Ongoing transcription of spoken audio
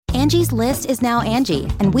Angie's List is now Angie,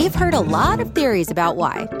 and we've heard a lot of theories about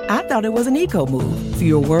why. I thought it was an eco move.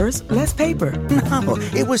 Fewer words, less paper. No,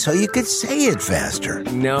 it was so you could say it faster.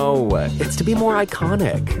 No, it's to be more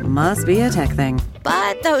iconic. Must be a tech thing.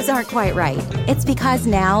 But those aren't quite right. It's because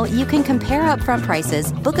now you can compare upfront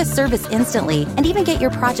prices, book a service instantly, and even get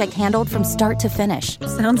your project handled from start to finish.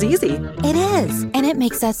 Sounds easy. It is, and it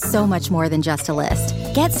makes us so much more than just a list.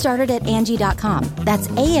 Get started at Angie.com. That's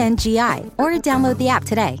ANGI, or download the app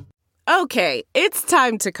today. Okay, it's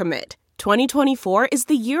time to commit. 2024 is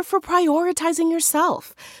the year for prioritizing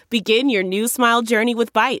yourself. Begin your new smile journey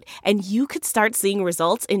with Byte, and you could start seeing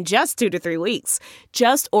results in just 2 to 3 weeks.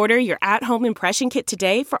 Just order your at-home impression kit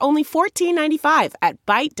today for only $14.95 at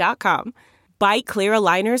Byte.com. Byte clear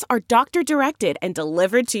aligners are doctor-directed and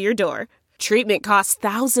delivered to your door. Treatment costs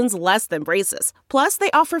thousands less than braces. Plus, they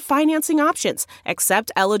offer financing options,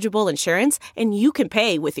 accept eligible insurance, and you can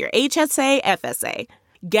pay with your HSA FSA.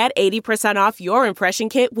 Get 80% off your impression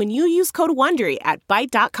kit when you use code WONDERY at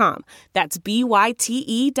Byte.com. That's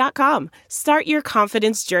BYTE.com. Start your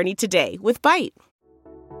confidence journey today with Byte.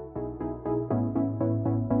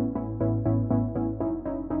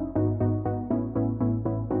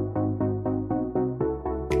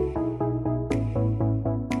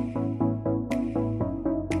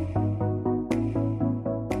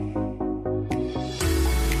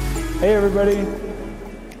 Hey everybody.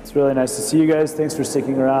 It's really nice to see you guys. Thanks for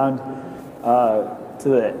sticking around to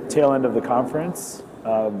the tail end of the conference.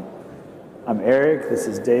 I'm Eric, this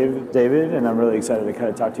is David, and I'm really excited to kind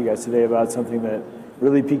of talk to you guys today about something that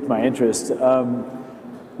really piqued my interest.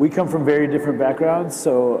 We come from very different backgrounds,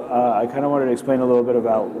 so I kind of wanted to explain a little bit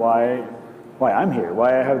about why I'm here,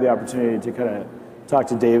 why I have the opportunity to kind of talk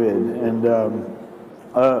to David. And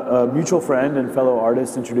a mutual friend and fellow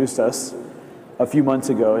artist introduced us a few months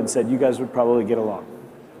ago and said, you guys would probably get along,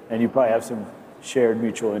 and you probably have some shared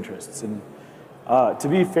mutual interests. And to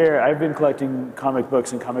be fair, I've been collecting comic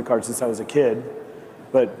books and comic cards since I was a kid,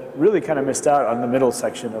 but really kind of missed out on the middle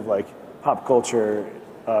section of like pop culture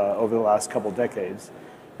over the last couple decades.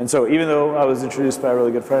 And so even though I was introduced by a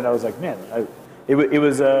really good friend, I was like, man, it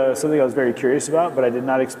was something I was very curious about, but I did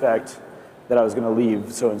not expect that I was going to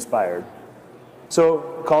leave so inspired.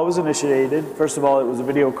 So the call was initiated. First of all, it was a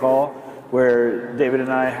video call where David and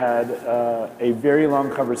I had a very long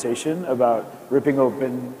conversation about ripping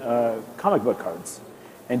open comic book cards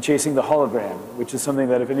and chasing the hologram, which is something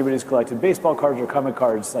that if anybody's collected baseball cards or comic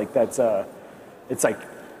cards, like that's it's like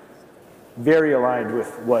very aligned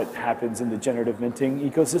with what happens in the generative minting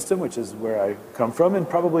ecosystem, which is where I come from, and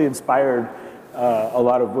probably inspired a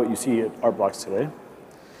lot of what you see at Art Blocks today.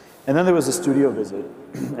 And then there was a studio visit,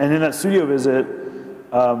 and in that studio visit,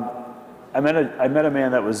 I met a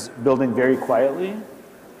man that was building very quietly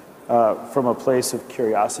from a place of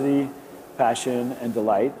curiosity, passion, and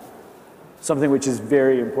delight, something which is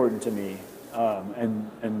very important to me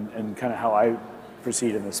and kind of how I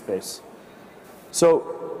proceed in this space.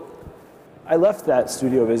 So I left that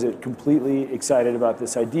studio visit completely excited about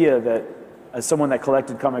this idea that as someone that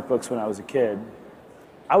collected comic books when I was a kid,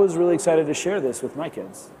 I was really excited to share this with my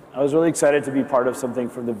kids. I was really excited to be part of something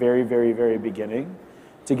from the very, very, very beginning,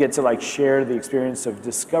 to get to like share the experience of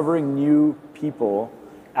discovering new people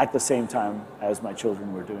at the same time as my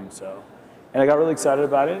children were doing so. And I got really excited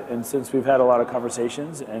about it, and since we've had a lot of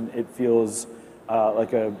conversations, and it feels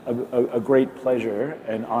like a great pleasure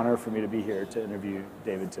and honor for me to be here to interview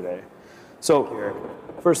David today. So,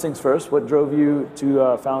 first things first, what drove you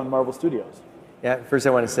to found Marvel Studios? Yeah, first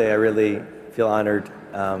I want to say I really feel honored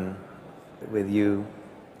with you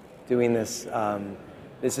doing this.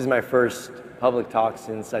 This is my first public talk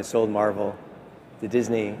since I sold Marvel to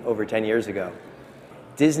Disney over 10 years ago.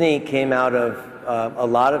 Disney came out of a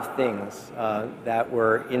lot of things that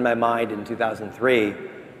were in my mind in 2003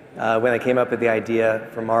 when I came up with the idea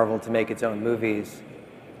for Marvel to make its own movies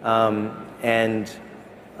and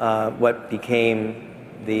what became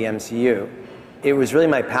the MCU. It was really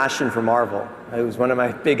my passion for Marvel. It was one of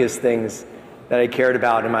my biggest things that I cared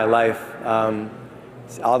about in my life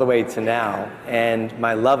all the way to now, and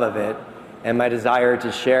my love of it and my desire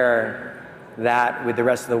to share that with the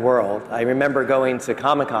rest of the world. I remember going to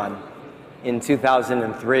Comic-Con in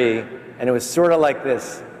 2003, and it was sort of like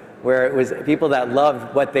this, where it was people that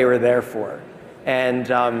loved what they were there for, and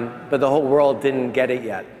but the whole world didn't get it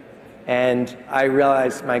yet. And I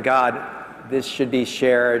realized, my God, this should be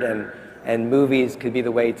shared, and movies could be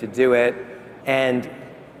the way to do it. And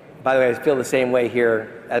by the way, I feel the same way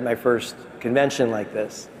here at my first convention like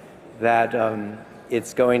this, that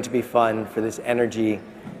it's going to be fun for this energy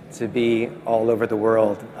to be all over the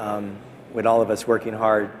world, with all of us working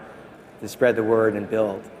hard to spread the word and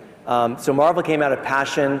build. So Marvel came out of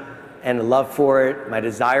passion and a love for it, my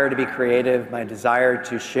desire to be creative, my desire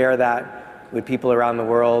to share that with people around the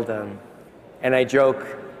world. And I joke,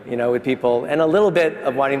 with people, and a little bit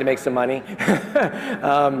of wanting to make some money,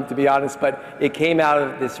 to be honest, but it came out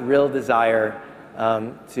of this real desire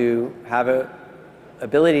to have an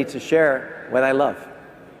ability to share what I love.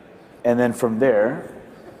 And then from there,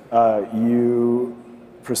 you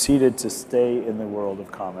proceeded to stay in the world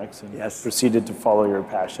of comics and proceeded to follow your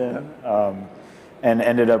passion, and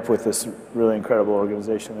ended up with this really incredible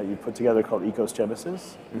organization that you put together called Ecos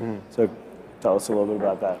Genesis. Mm-hmm. So tell us a little bit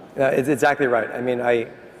about that. It's exactly right. I mean,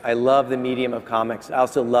 I love the medium of comics. I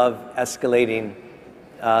also love escalating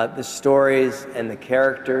the stories and the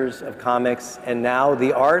characters of comics, and now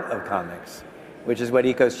the art of comics, which is what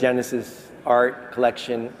Ecos Genesis art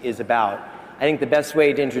collection is about. I think the best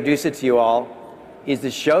way to introduce it to you all is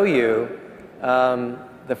to show you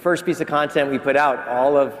the first piece of content we put out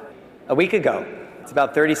all of a week ago. It's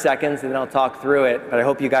about 30 seconds, and then I'll talk through it, but I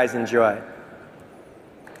hope you guys enjoy.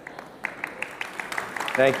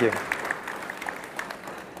 Thank you.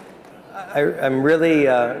 I'm really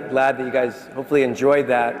glad that you guys hopefully enjoyed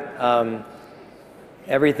that.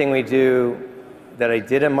 Everything we do that I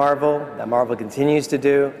did at Marvel, that Marvel continues to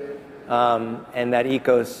do, and that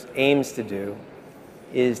Ecos aims to do,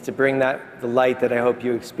 is to bring the light that I hope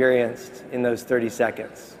you experienced in those 30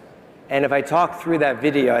 seconds. And if I talk through that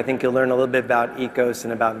video, I think you'll learn a little bit about Ecos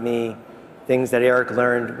and about me, things that Eric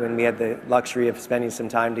learned when we had the luxury of spending some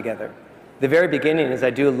time together. The very beginning is I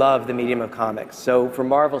do love the medium of comics. So for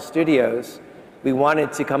Marvel Studios, we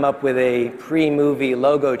wanted to come up with a pre-movie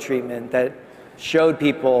logo treatment that showed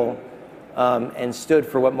people and stood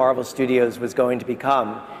for what Marvel Studios was going to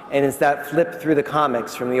become. And it's that flip through the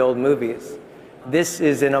comics from the old movies. This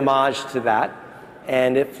is an homage to that,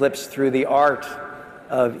 and it flips through the art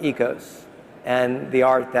of Ecos, and the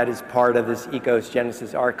art that is part of this Ecos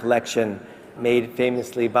Genesis art collection made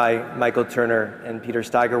famously by Michael Turner and Peter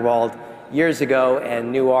Steigerwald years ago,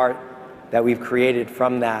 and new art that we've created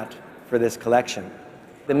from that for this collection.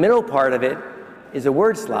 The middle part of it is a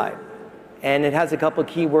word slide, and it has a couple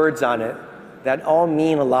key words on it that all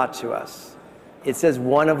mean a lot to us. It says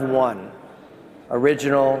one of one,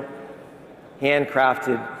 original,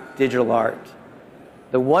 handcrafted digital art.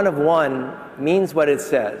 The one of one means what it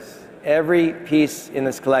says. Every piece in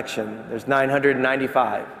this collection, there's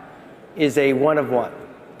 995, is a one of one.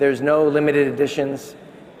 There's no limited editions.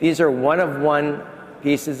 These are one of one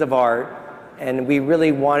pieces of art, and we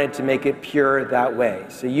really wanted to make it pure that way.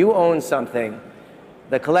 So you own something,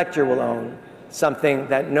 the collector will own something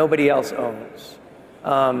that nobody else owns.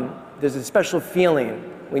 There's a special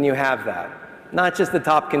feeling when you have that. Not just the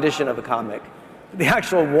top condition of a comic, the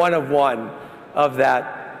actual one of one of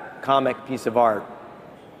that comic piece of art,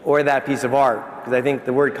 or that piece of art, because I think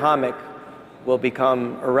the word comic will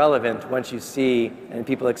become irrelevant once you see and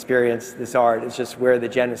people experience this art. It's just where the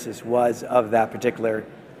genesis was of that particular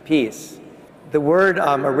piece. The word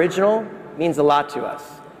original means a lot to us.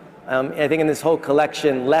 I think in this whole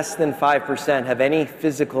collection, less than 5% have any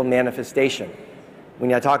physical manifestation.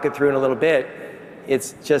 When I talk it through in a little bit,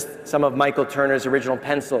 it's just some of Michael Turner's original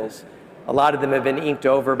pencils. A lot of them have been inked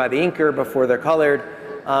over by the inker before they're colored,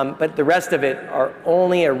 but the rest of it are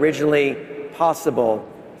only originally possible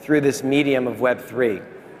through this medium of Web3.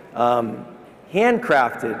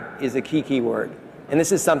 Handcrafted is a key word, and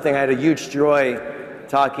this is something I had a huge joy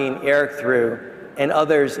talking Eric through and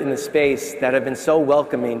others in the space that have been so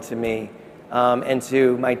welcoming to me and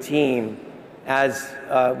to my team as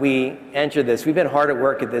we enter this. We've been hard at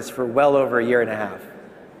work at this for well over a year and a half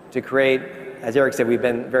to create, as Eric said, we've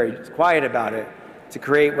been very quiet about it, to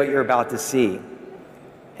create what you're about to see.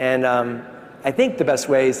 And I think the best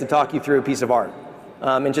way is to talk you through a piece of art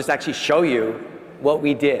and just actually show you what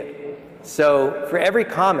we did. So for every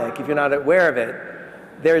comic, if you're not aware of it,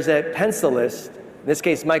 there's a pencilist, in this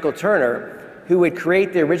case Michael Turner, who would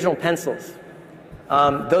create the original pencils.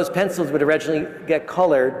 Those pencils would originally get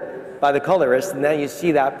colored by the colorist, and then you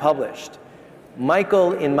see that published.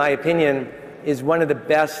 Michael, in my opinion, is one of the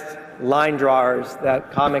best line drawers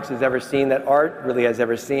that comics has ever seen, that art really has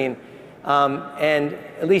ever seen, and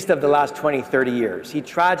at least of the last 20, 30 years. He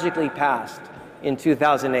tragically passed in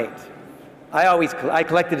 2008. I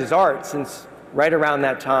collected his art since right around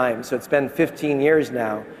that time, so it's been 15 years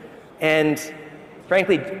now. And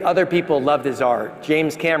frankly, other people loved his art.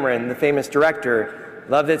 James Cameron, the famous director,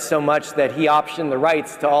 loved it so much that he optioned the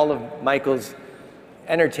rights to all of Michael's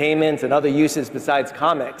entertainment and other uses besides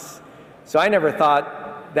comics. So I never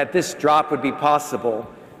thought that this drop would be possible,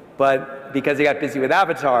 but because he got busy with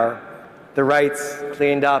Avatar, the rights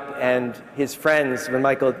cleaned up, and his friends, when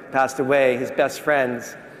Michael passed away, his best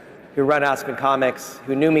friends, who run Aspen Comics,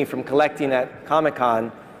 who knew me from collecting at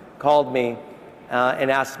Comic-Con, called me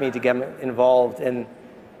and asked me to get involved. And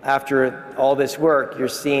after all this work, you're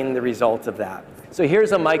seeing the result of that. So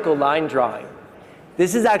here's a Michael line drawing.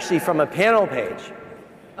 This is actually from a panel page.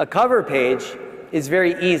 A cover page is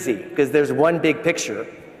very easy because there's one big picture.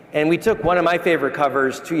 And we took one of my favorite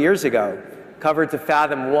covers 2 years ago, cover to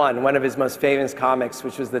Fathom 1 of his most famous comics,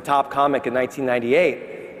 which was the top comic in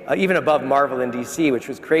 1998, even above Marvel and DC, which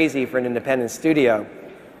was crazy for an independent studio,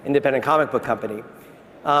 independent comic book company.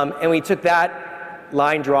 And we took that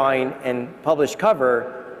line drawing and published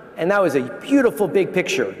cover, and that was a beautiful big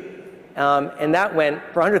picture. And that went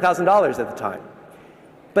for $100,000 at the time.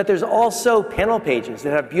 But there's also panel pages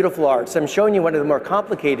that have beautiful art. So I'm showing you one of the more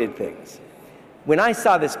complicated things. When I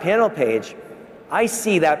saw this panel page, I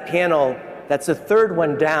see that panel that's the third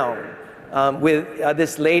one down with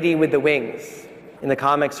this lady with the wings. In the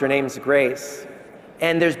comics, her name's Grace.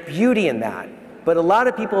 And there's beauty in that. But a lot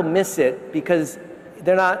of people miss it because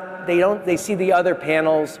they see the other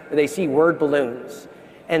panels, or they see word balloons.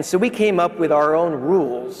 And so we came up with our own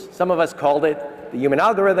rules. Some of us called it the human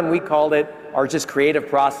algorithm, we called it our just creative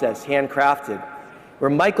process, handcrafted, where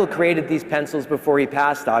Michael created these pencils before he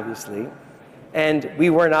passed, obviously. And we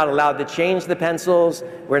were not allowed to change the pencils,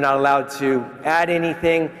 we're not allowed to add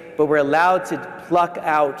anything, but we're allowed to pluck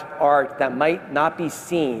out art that might not be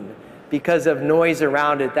seen because of noise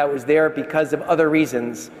around it that was there because of other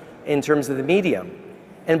reasons in terms of the medium.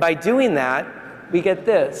 And by doing that, we get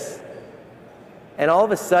this. And all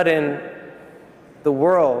of a sudden, the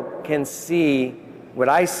world can see what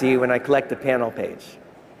I see when I collect a panel page.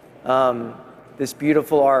 This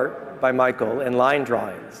beautiful art by Michael and line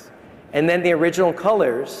drawings. And then the original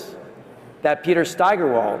colors that Peter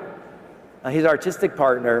Steigerwald, his artistic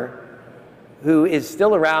partner, who is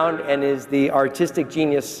still around and is the artistic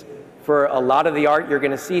genius for a lot of the art you're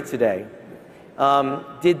going to see today,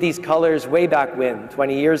 did these colors way back when,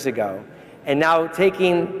 20 years ago. And now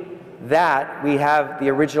taking that, we have the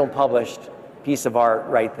original published piece of art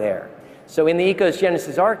right there. So in the Ecos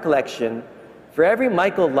Genesis art collection, for every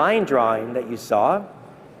Michael line drawing that you saw,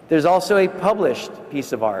 there's also a published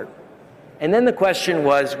piece of art. And then the question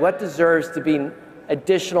was, what deserves to be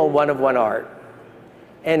additional one-of-one art?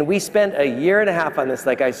 And we spent a year and a half on this,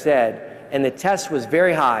 like I said, and the test was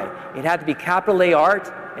very high. It had to be capital A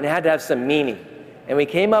art, and it had to have some meaning. And we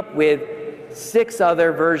came up with 6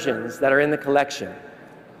 other versions that are in the collection.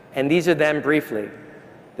 And these are them briefly.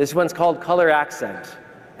 This one's called Color Accent.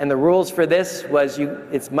 And the rules for this was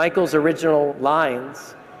it's Michael's original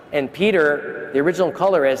lines, and Peter, the original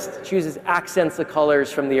colorist, chooses accents of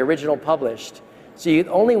colors from the original published. So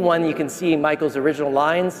only one you can see Michael's original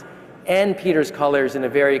lines and Peter's colors in a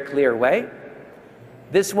very clear way.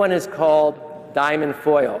 This one is called Diamond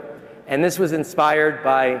Foil. And this was inspired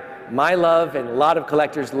by my love and a lot of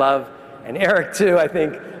collectors' love, and Eric too, I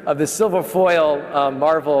think, of the silver foil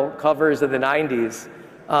Marvel covers of the 90s.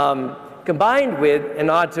 Combined with a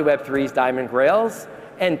nod to Web3's Diamond Grails,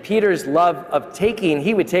 and Peter's love of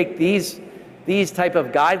he would take these type of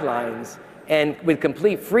guidelines and with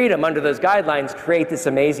complete freedom under those guidelines create this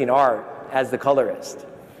amazing art as the colorist.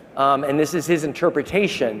 And this is his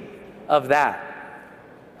interpretation of that.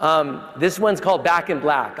 This one's called Back in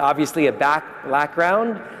Black, obviously a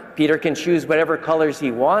background. Peter can choose whatever colors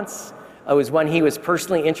he wants. It was one he was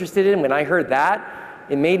personally interested in. When I heard that,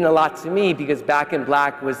 it made a lot to me because Back in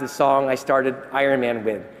Black was the song I started Iron Man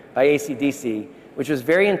with by AC/DC, which was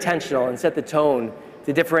very intentional and set the tone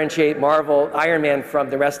to differentiate Marvel Iron Man from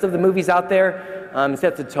the rest of the movies out there,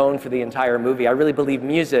 set the tone for the entire movie. I really believe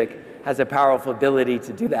music has a powerful ability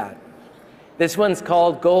to do that. This one's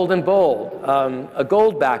called Gold and Bold, a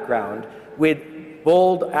gold background with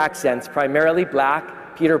bold accents, primarily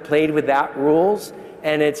black. Peter played with that rules,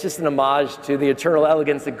 and it's just an homage to the eternal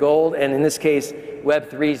elegance of gold, and in this case,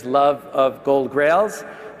 Web3's love of gold grails.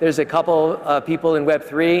 There's a couple people in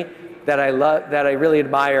Web3 that I love, that I really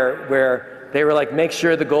admire, where they were like, make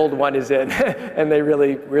sure the gold one is in, and they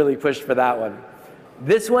really, really pushed for that one.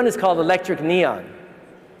 This one is called Electric Neon.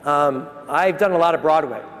 I've done a lot of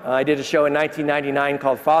Broadway. I did a show in 1999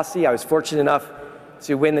 called Fosse. I was fortunate enough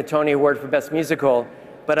to win the Tony Award for Best Musical,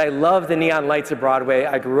 but I love the neon lights of Broadway.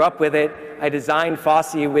 I grew up with it. I designed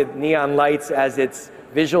Fosse with neon lights as its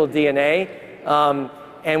visual DNA.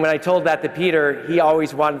 And when I told that to Peter, he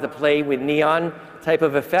always wanted to play with neon type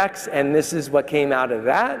of effects, and this is what came out of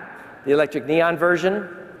that, the electric neon version.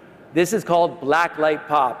 This is called Black Light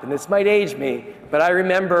Pop, and this might age me, but I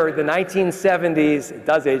remember the 1970s, it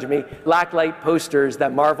does age me, black light posters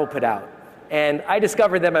that Marvel put out. And I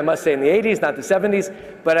discovered them, I must say, in the 80s, not the 70s,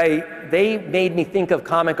 but they made me think of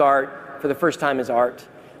comic art for the first time as art.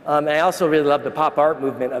 And I also really love the pop art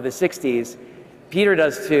movement of the 60s. Peter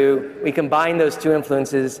does too. We combine those two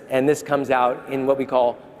influences, and this comes out in what we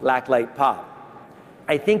call blacklight pop.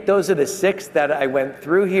 I think those are the 6 that I went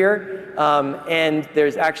through here, and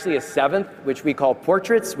there's actually a 7th, which we call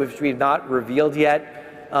portraits, which we've not revealed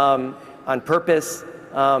yet on purpose.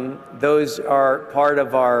 Those are part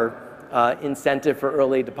of our incentive for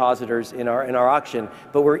early depositors in our auction,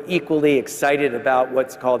 but we're equally excited about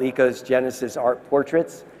what's called Ecos Genesis art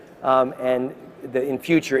portraits, and in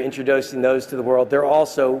future introducing those to the world. They're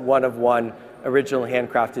also one-of-one original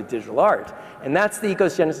handcrafted digital art, and that's the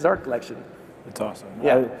Ecos Genesis art collection. That's awesome.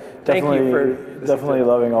 Yeah, thank you for definitely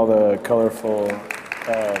loving all the colorful.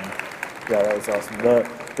 Yeah, that was awesome.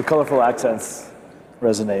 The colorful accents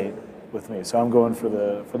resonate with me, so I'm going for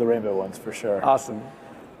the rainbow ones for sure. Awesome.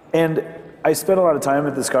 And I spent a lot of time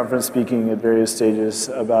at this conference speaking at various stages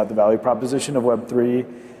about the value proposition of Web3,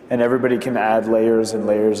 and everybody can add layers and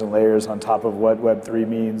layers and layers on top of what Web3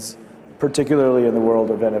 means, particularly in the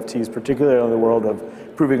world of NFTs, particularly in the world of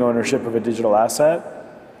proving ownership of a digital asset.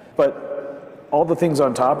 But all the things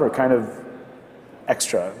on top are kind of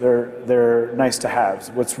extra. They're nice to haves.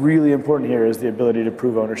 What's really important here is the ability to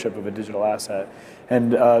prove ownership of a digital asset.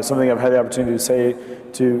 And something I've had the opportunity to say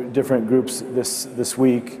to different groups this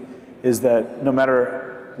week is that no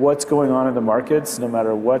matter what's going on in the markets, no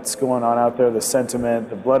matter what's going on out there, the sentiment,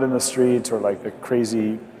 the blood in the streets, or like the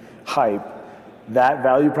crazy hype, that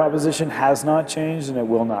value proposition has not changed and it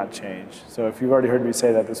will not change. So if you've already heard me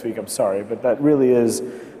say that this week, I'm sorry, but that really is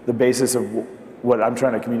the basis of what I'm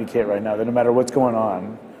trying to communicate right now, that no matter what's going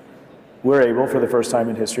on, we're able, for the first time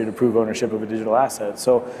in history, to prove ownership of a digital asset.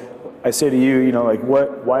 So I say to you, like,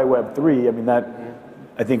 why Web3? I mean,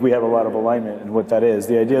 I think we have a lot of alignment in what that is.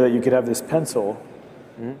 The idea that you could have this pencil,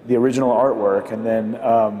 the original artwork, and then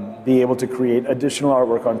be able to create additional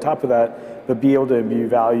artwork on top of that, but be able to imbue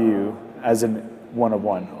value as in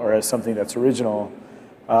one-of-one, or as something that's original.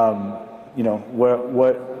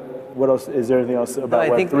 What else? Is there anything else about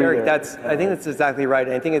Web3? I think, Eric, I think that's exactly right.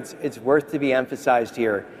 And I think it's worth to be emphasized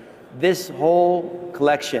here. This whole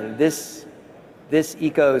collection, this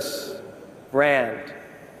Ecos brand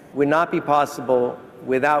would not be possible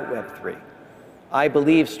without Web3. I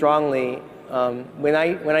believe strongly, when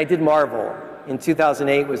I did Marvel in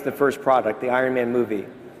 2008 was the first product, the Iron Man movie,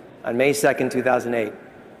 on May 2nd, 2008.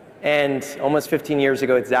 And almost 15 years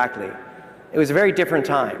ago exactly. It was a very different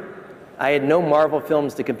time. I had no Marvel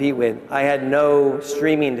films to compete with. I had no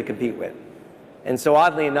streaming to compete with. And so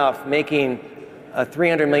oddly enough, making a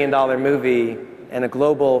 $300 million movie and a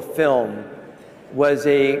global film was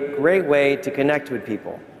a great way to connect with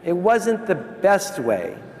people. It wasn't the best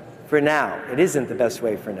way for now. It isn't the best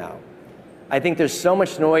way for now. I think there's so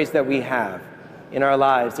much noise that we have in our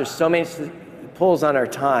lives. There's so many pulls on our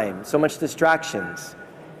time, so much distractions,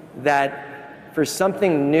 that for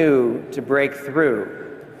something new to break through,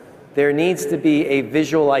 there needs to be a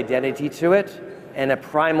visual identity to it and a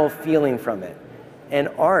primal feeling from it. And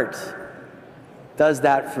art does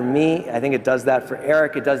that for me. I think it does that for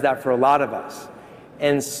Eric. It does that for a lot of us.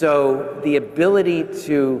 And so the ability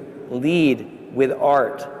to lead with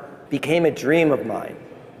art became a dream of mine,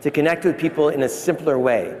 to connect with people in a simpler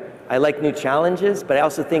way. I like new challenges, but I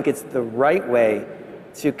also think it's the right way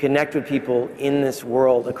to connect with people in this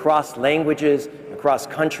world, across languages, across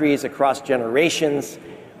countries, across generations.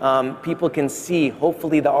 People can see,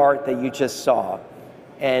 hopefully, the art that you just saw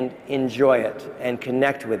and enjoy it and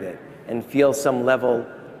connect with it and feel some level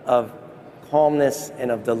of calmness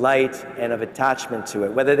and of delight and of attachment to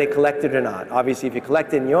it, whether they collect it or not. Obviously, if you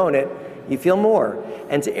collect it and you own it, you feel more.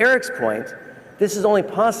 And to Eric's point, this is only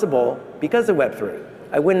possible because of Web3.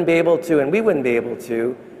 I wouldn't be able to, and we wouldn't be able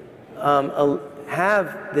to,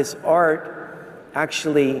 have this art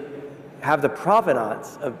actually have the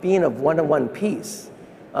provenance of being of one-to-one piece.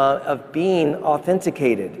 Of being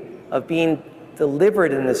authenticated, of being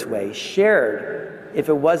delivered in this way, shared, if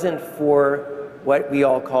it wasn't for what we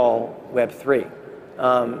all call Web3.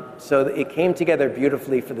 So it came together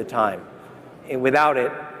beautifully for the time. And without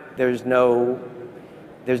it, there's no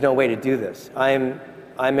way to do this.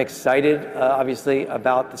 I'm excited, obviously,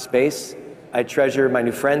 about the space. I treasure my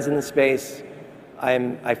new friends in the space.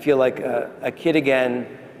 I feel like a kid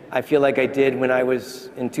again. I feel like I did when I was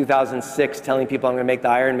in 2006 telling people I'm going to make the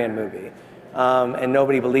Iron Man movie, and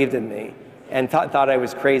nobody believed in me and thought I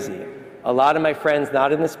was crazy. A lot of my friends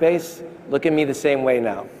not in the space look at me the same way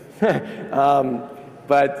now.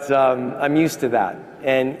 But I'm used to that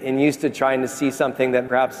and used to trying to see something that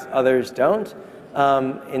perhaps others don't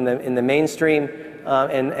in the mainstream,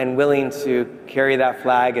 and willing to carry that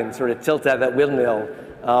flag and sort of tilt at that windmill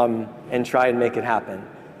and try and make it happen.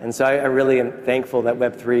 And so I really am thankful that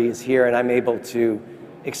Web3 is here and I'm able to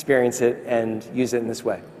experience it and use it in this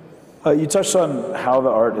way. You touched on how the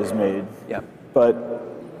art is made, Yeah. but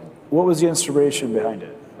what was the inspiration behind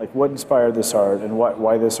it? Like, what inspired this art, and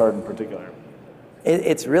why this art in particular?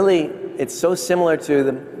 It's so similar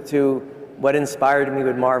to what inspired me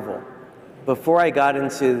with Marvel. Before I got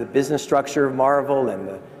into the business structure of Marvel and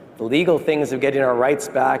the legal things of getting our rights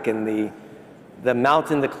back and the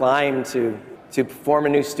mountain to climb to form a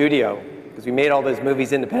new studio, because we made all those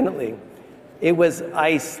movies independently,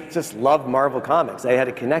 I just loved Marvel Comics. I had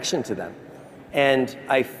a connection to them. And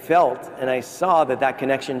I felt and I saw that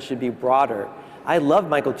connection should be broader. I love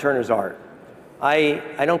Michael Turner's art. I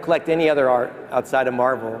don't collect any other art outside of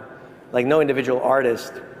Marvel, like no individual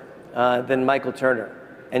artist, than Michael Turner.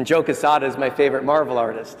 And Joe Quesada is my favorite Marvel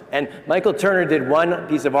artist. And Michael Turner did one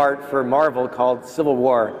piece of art for Marvel called Civil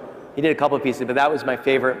War. He did a couple of pieces, but that was my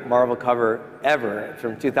favorite Marvel cover ever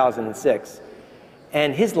from 2006.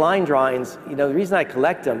 And his line drawings, the reason I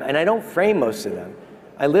collect them, and I don't frame most of them,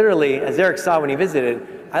 I literally, as Eric saw when he visited,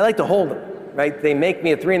 I like to hold them, right? They make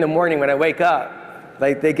me at 3 in the morning when I wake up.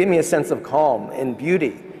 Like, they give me a sense of calm and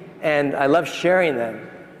beauty. And I love sharing them.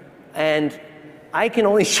 And I can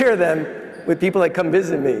only share them with people that come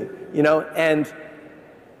visit me,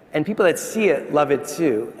 and people that see it love it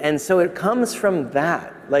too. And so it comes from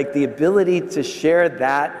that, like the ability to share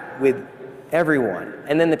that with everyone.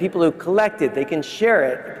 And then the people who collect it, they can share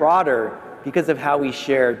it broader because of how we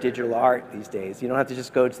share digital art these days. You don't have to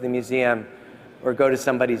just go to the museum or go to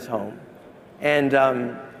somebody's home. And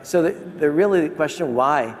so the question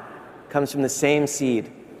why comes from the same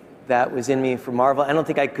seed that was in me for Marvel. I don't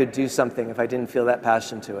think I could do something if I didn't feel that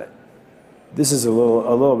passion to it. This is a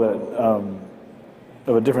little bit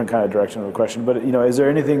of a different kind of direction of a question, but is there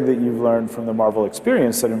anything that you've learned from the Marvel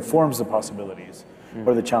experience that informs the possibilities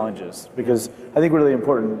or the challenges? Because I think really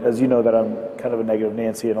important, as you know, that I'm kind of a negative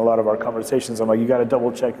Nancy in a lot of our conversations. I'm like, you got to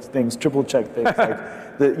double check things, triple check things,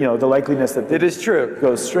 like the likeliness that it is true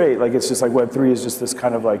goes straight. Like, it's just like Web3 is just this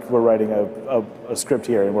kind of like we're writing a script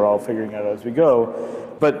here and we're all figuring it out as we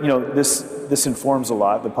go. But this informs a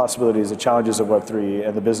lot, the possibilities, the challenges of Web3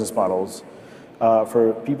 and the business models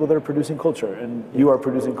for people that are producing culture, and you are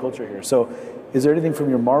producing culture here. So is there anything from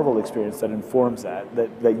your Marvel experience that informs that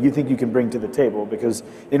you think you can bring to the table? Because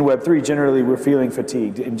in Web3, generally, we're feeling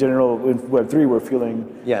fatigued. In general, in Web3, we're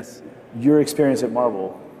feeling... Yes. Your experience at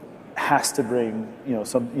Marvel has to bring,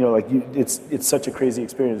 it's such a crazy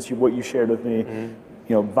experience. What you shared with me,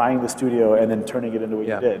 buying the studio and then turning it into what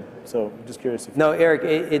you did. So I'm just curious if... No,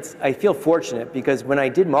 Eric, I feel fortunate because when I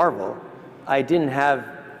did Marvel, I didn't have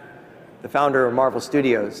the founder of Marvel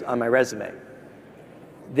Studios on my resume.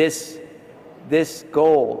 This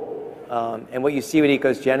goal, and what you see with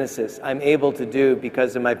Ecos Genesis, I'm able to do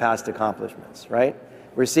because of my past accomplishments, right?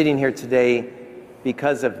 We're sitting here today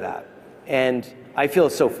because of that. And I feel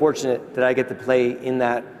so fortunate that I get to play in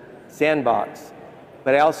that sandbox.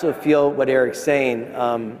 But I also feel what Eric's saying,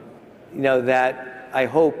 that I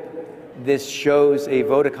hope this shows a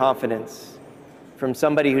vote of confidence from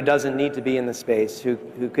somebody who doesn't need to be in the space, who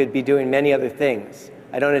could be doing many other things.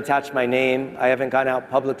 I don't attach my name. I haven't gone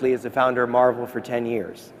out publicly as the founder of Marvel for 10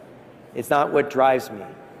 years. It's not what drives me,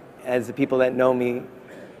 as the people that know me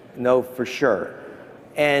know for sure.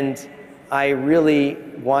 And I really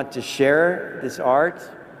want to share this art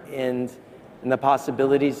and the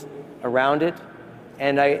possibilities around it,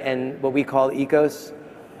 and what we call ecos.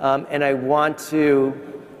 And I want to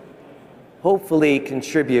hopefully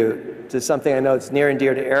contribute to something I know it's near and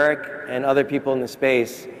dear to Eric and other people in the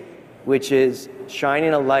space, which is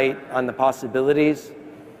shining a light on the possibilities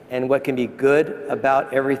and what can be good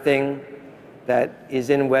about everything that is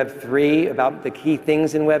in Web3, about the key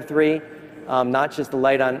things in Web3, not just the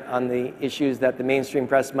light on the issues that the mainstream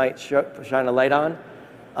press might shine a light on.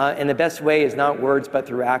 And the best way is not words, but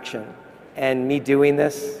through action. And me doing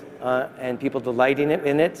this and people delighting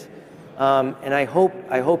in it. And I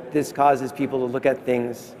hope this causes people to look at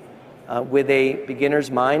things with a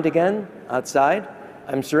beginner's mind again outside.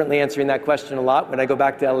 I'm certainly answering that question a lot when I go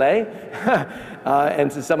back to LA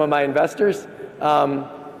and to some of my investors.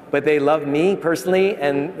 But they love me personally,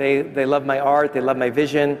 and they love my art, they love my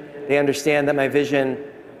vision. They understand that my vision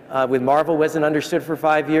with Marvel wasn't understood for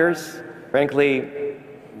 5 years. Frankly,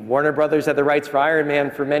 Warner Brothers had the rights for Iron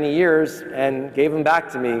Man for many years and gave them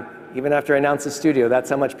back to me, even after I announced the studio. That's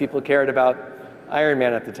how much people cared about Iron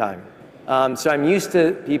Man at the time. So I'm used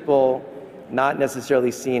to people not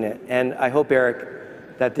necessarily seeing it. And I hope,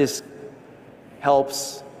 Eric, that this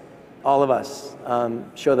helps all of us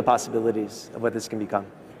show the possibilities of what this can become.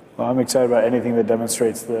 Well, I'm excited about anything that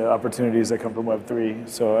demonstrates the opportunities that come from Web3,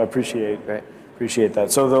 so I appreciate Appreciate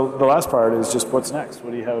that. So the last part is just what's next?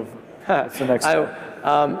 What do you have? What's the next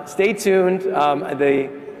step? Stay tuned.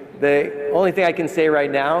 The only thing I can say right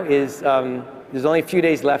now is there's only a few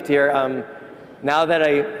days left here. Now that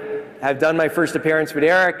I have done my first appearance with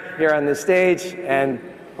Eric here on this stage, and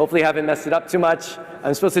hopefully haven't messed it up too much,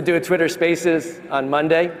 I'm supposed to do a Twitter Spaces on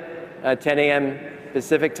Monday, 10 a.m.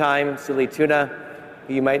 Pacific time. Silly Tuna,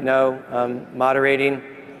 who you might know, moderating.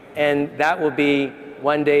 And that will be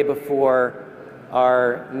one day before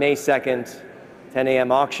our May 2nd, 10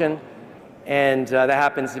 a.m. auction. And that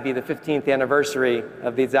happens to be the 15th anniversary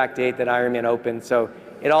of the exact date that Ironman opened. So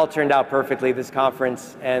it all turned out perfectly, this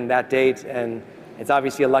conference and that date. And it's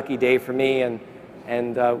obviously a lucky day for me, and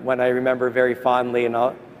one I remember very fondly. And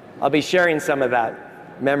I'll be sharing some of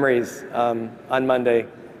that memories on Monday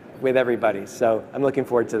with everybody. So I'm looking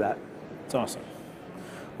forward to that. It's awesome.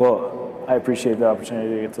 Well, I appreciate the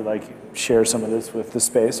opportunity to share some of this with the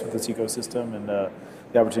space, with this ecosystem, and the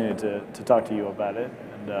opportunity to talk to you about it.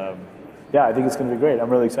 And yeah, I think it's going to be great. I'm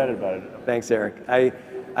really excited about it. Thanks, Eric. I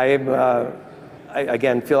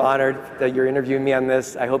again feel honored that you're interviewing me on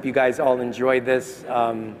this. I hope you guys all enjoyed this.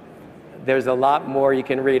 There's a lot more you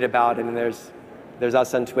can read about, and there's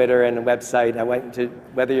us on Twitter and a website. I went to,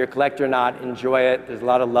 whether you're a collector or not, enjoy it. There's a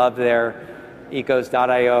lot of love there.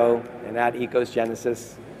 Ecos.io and at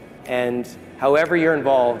EcosGenesis. And however you're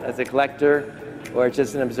involved as a collector or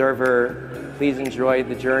just an observer, please enjoy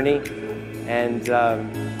the journey, and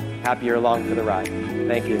happy you're along for the ride.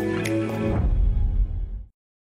 Thank you.